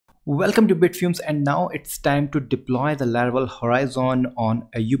Welcome to Bitfumes, and now it's time to deploy the Laravel Horizon on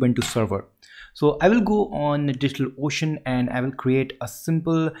a Ubuntu server. So I will go on DigitalOcean and I will create a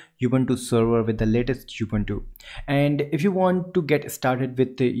simple Ubuntu server with the latest Ubuntu. And if you want to get started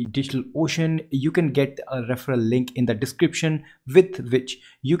with the DigitalOcean, you can get a referral link in the description with which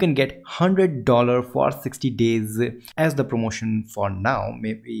you can get $100 for 60 days as the promotion for now.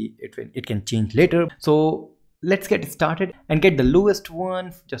 Maybe it can change later. So let's get started and get the lowest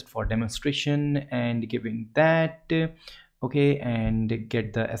one just for demonstration and giving that okay, and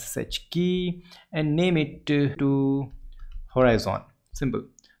get the SSH key and name it to Horizon. Simple.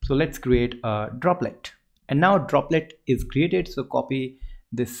 So let's create a droplet, and now droplet is created. So copy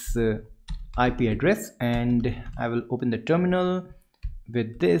this IP address and I will open the terminal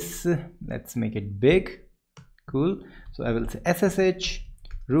with this. Let's make it big. Cool. So I will say SSH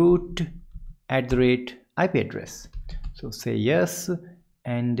root @ IP address. So say yes,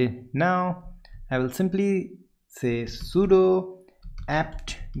 and now I will simply say sudo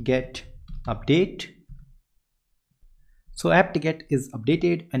apt-get update. So apt-get is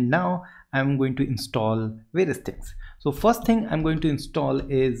updated, and now I'm going to install various things. So first thing I'm going to install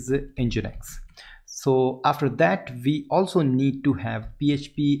is nginx. So after that, we also need to have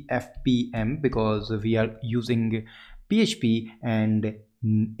php-fpm because we are using PHP and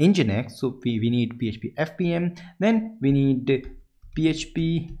nginx. So we need php-fpm, then we need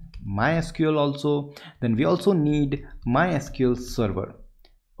php-mysql also, then we also need mysql-server.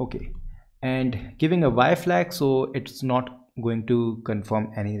 Okay, and giving a y flag, so it's not going to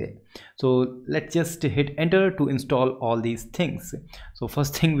confirm anything. So let's just hit enter to install all these things. So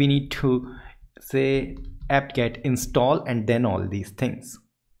first thing we need to say apt-get install and then all these things.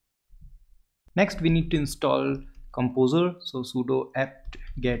 Next we need to install composer. So sudo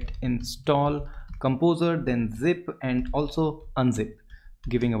apt-get install composer, then zip and also unzip,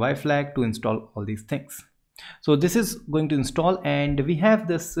 giving a y flag to install all these things. So this is going to install, and we have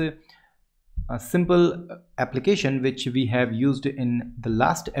this a simple application which we have used in the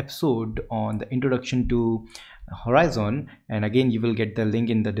last episode on the introduction to Horizon, and again you will get the link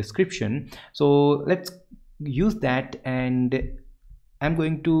in the description. So let's use that, and I'm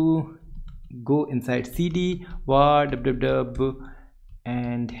going to go inside cd var www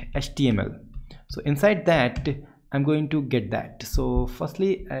and html. So inside that I'm going to get that. So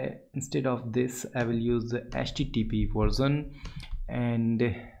firstly, instead of this I will use the http version, and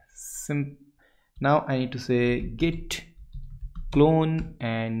now I need to say git clone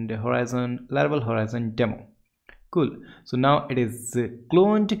and Horizon Laravel Horizon demo. Cool. So now it is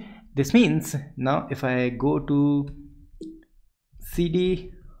cloned. This means now if I go to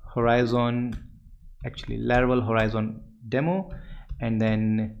cd Horizon, actually Laravel Horizon demo, and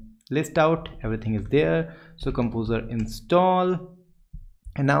then list out, everything is there. So composer install,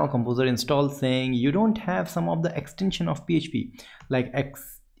 and now composer install saying you don't have some of the extension of PHP like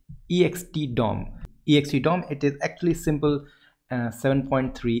extdom. It is actually simple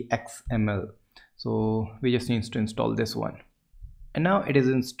 7.3 XML. So we just need to install this one, and now it is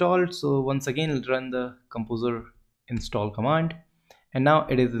installed. So once again run the composer install command, and now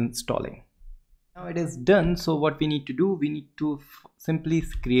it is installing. Now it is done. So what we need to do, we need to simply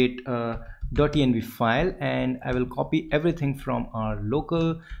create a .env file, and I will copy everything from our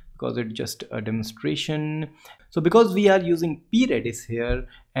local because it's just a demonstration. So because we are using predis here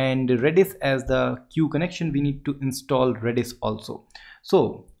and redis as the queue connection, we need to install redis also.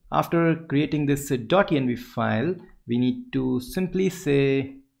 So after creating this .env file, we need to simply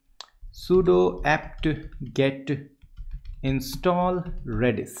say sudo apt-get install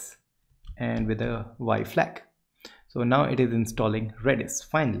redis and with a y flag. So now it is installing redis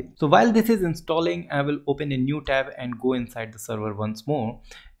finally. So while this is installing, I will open a new tab and go inside the server once more,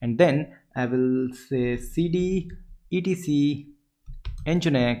 and then I will say cd etc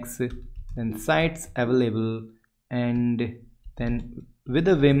nginx, then sites available, and then with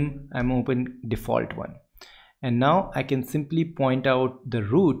a vim I'm open default one, and now I can simply point out the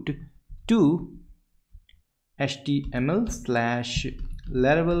root to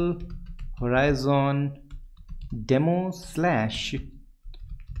html/laravel horizon demo /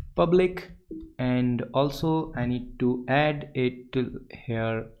 public, and also I need to add it to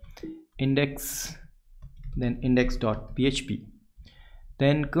here index, then index.php.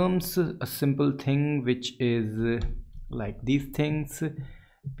 Then comes a simple thing which is like these things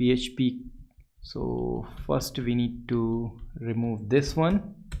php. So first we need to remove this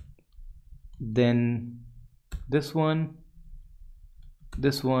one, then this one,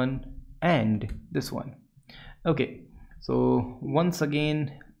 this one, and this one. Okay, so once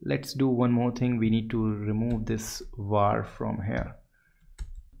again let's do one more thing. We need to remove this var from here.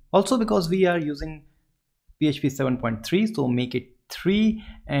 Also because we are using PHP 7.3, so make it 3,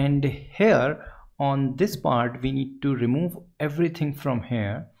 and here on this part we need to remove everything from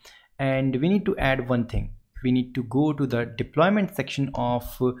here, and we need to add one thing. We need to go to the deployment section of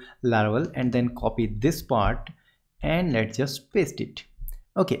Laravel and then copy this part, and let's just paste it.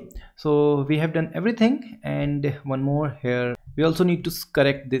 Okay, so we have done everything, and one more here. We also need to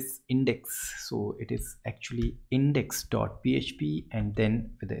correct this index, so it is actually index.php and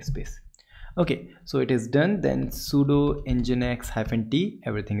then with a space. Okay, so it is done. Then sudo nginx -t,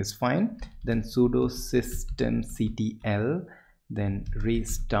 everything is fine. Then sudo systemctl, then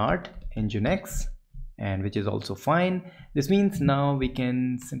restart nginx, and which is also fine. This means now we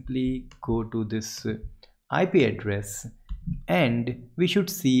can simply go to this IP address and we should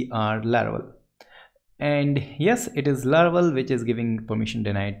see our Laravel. And yes, it is Laravel which is giving permission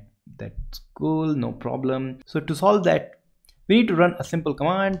denied. That's cool, no problem. So to solve that, we need to run a simple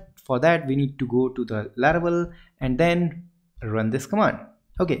command. For that, we need to go to the Laravel and then run this command.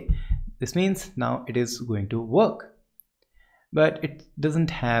 Okay, this means now it is going to work, but it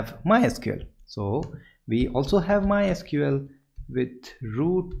doesn't have MySQL. So we also have MySQL with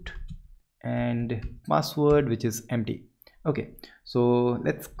root and password, which is empty. Okay, so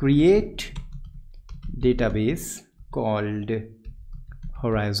let's create database called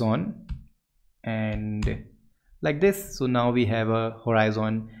Horizon, and like this. So now we have a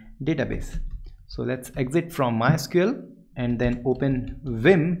Horizon database. So let's exit from MySQL and then open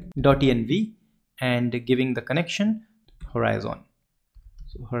vim.env and giving the connection Horizon.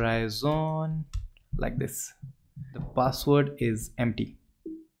 So Horizon, like this. The password is empty.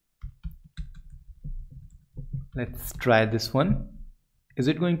 Let's try this one. Is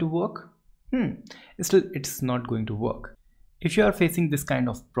it going to work? It's not going to work. If you are facing this kind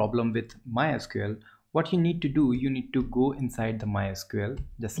of problem with MySQL, what you need to do, you need to go inside the MySQL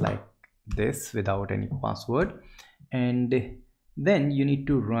just like this without any password, and then you need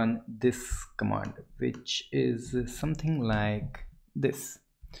to run this command, which is something like this.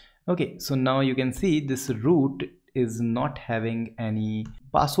 Okay, so now you can see this root is not having any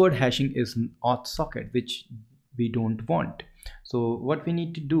password hashing, is auth socket, which we don't want. So what we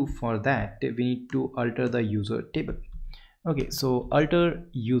need to do for that, we need to alter the user table. Okay, so alter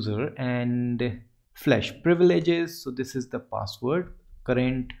user and flash privileges. So this is the password,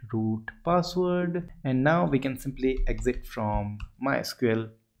 current root password, and now we can simply exit from MySQL.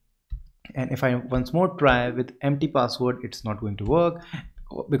 And if I once more try with empty password, it's not going to work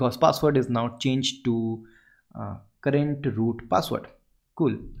because password is now changed to current root password.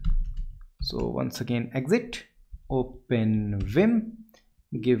 Cool. So once again exit, open vim,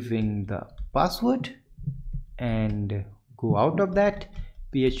 giving the password, and go out of that.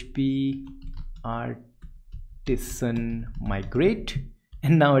 PHP artisan migrate,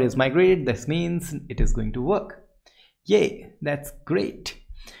 and now it is migrated. This means it is going to work. Yay, that's great.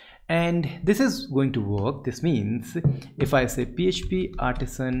 And this is going to work. This means if I say PHP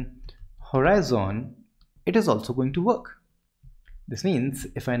artisan Horizon, it is also going to work. This means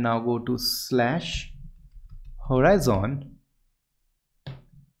if I now go to /Horizon,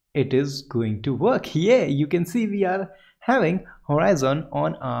 it is going to work. Yeah, you can see we are having Horizon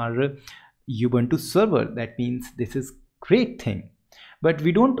on our Ubuntu server. That means this is great thing, but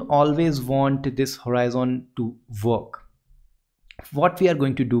we don't always want this Horizon to work. What we are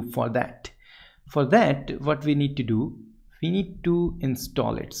going to do for that, what we need to do, we need to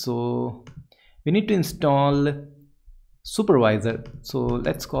install it. So we need to install Supervisor. So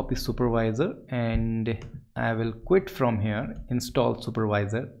let's copy Supervisor, and I will quit from here, install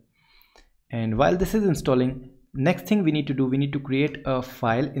Supervisor. And while this is installing, next thing we need to do, we need to create a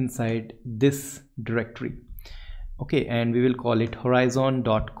file inside this directory. Okay, and we will call it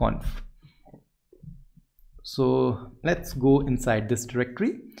horizon.conf. So let's go inside this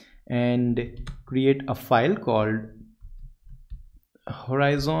directory and create a file called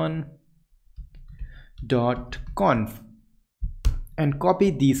horizon.conf and copy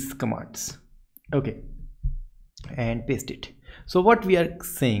these commands. Okay, and paste it. So what we are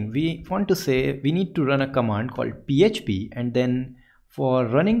saying, we want to say we need to run a command called php, and then for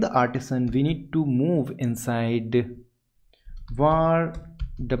running the artisan we need to move inside var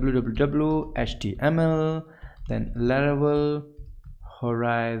www html, then Laravel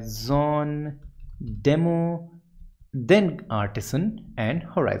horizon demo, then artisan and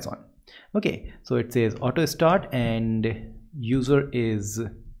horizon. Okay, so it says auto start and user is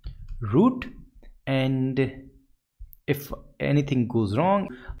root, and if anything goes wrong,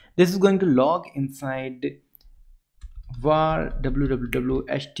 this is going to log inside var www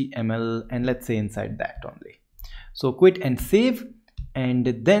html, and let's say inside that only. So quit and save, and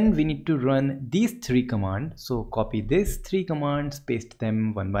then we need to run these 3 commands. So copy these 3 commands, paste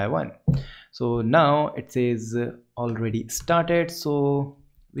them one by one. So now it says already started, so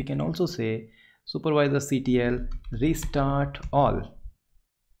we can also say supervisor ctl restart all,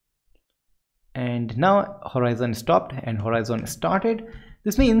 and now horizon stopped and horizon started.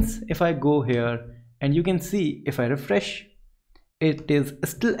 This means if I go here, and you can see if I refresh, it is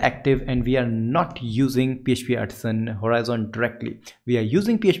still active, and we are not using PHP Artisan Horizon directly. We are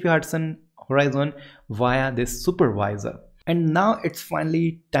using PHP Artisan Horizon via this supervisor. And now it's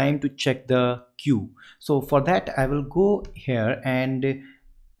finally time to check the queue. So for that, I will go here and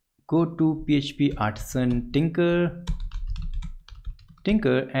go to PHP Artisan Tinker,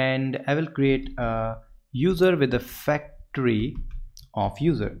 and I will create a user with a factory of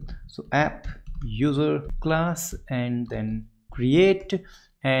user. So app user class, and then create,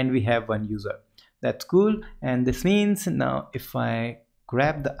 and we have one user. That's cool. And this means now if I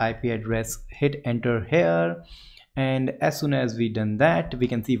grab the IP address, hit enter here, and as soon as we done that, we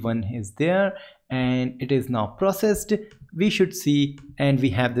can see one is there and it is now processed. We should see, and we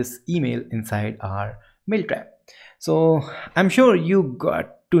have this email inside our mail trap. So I'm sure you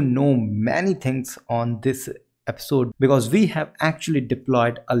got to know many things on this episode, because we have actually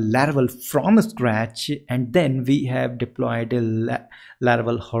deployed a Laravel from scratch, and then we have deployed a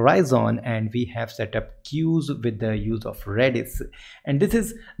Laravel Horizon, and we have set up queues with the use of Redis. And this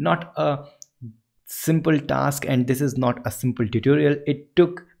is not a simple task, and this is not a simple tutorial. It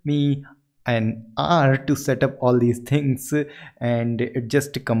took me an hour to set up all these things, and it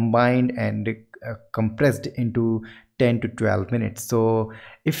just combined and compressed into 10 to 12 minutes. So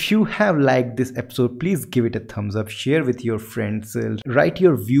if you have liked this episode, please give it a thumbs up, share with your friends, write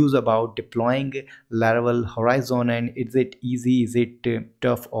your views about deploying Laravel Horizon, and is it easy, is it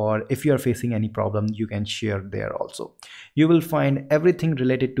tough, or if you are facing any problem, you can share there also. You will find everything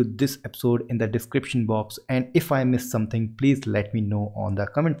related to this episode in the description box, and if I missed something, please let me know on the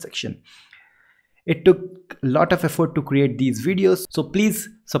comment section. It took a lot of effort to create these videos, so please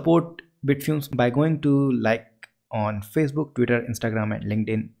support Bitfumes by going to like on Facebook, Twitter, Instagram, and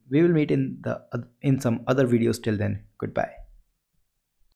LinkedIn. We will meet in some other videos. Till then, goodbye.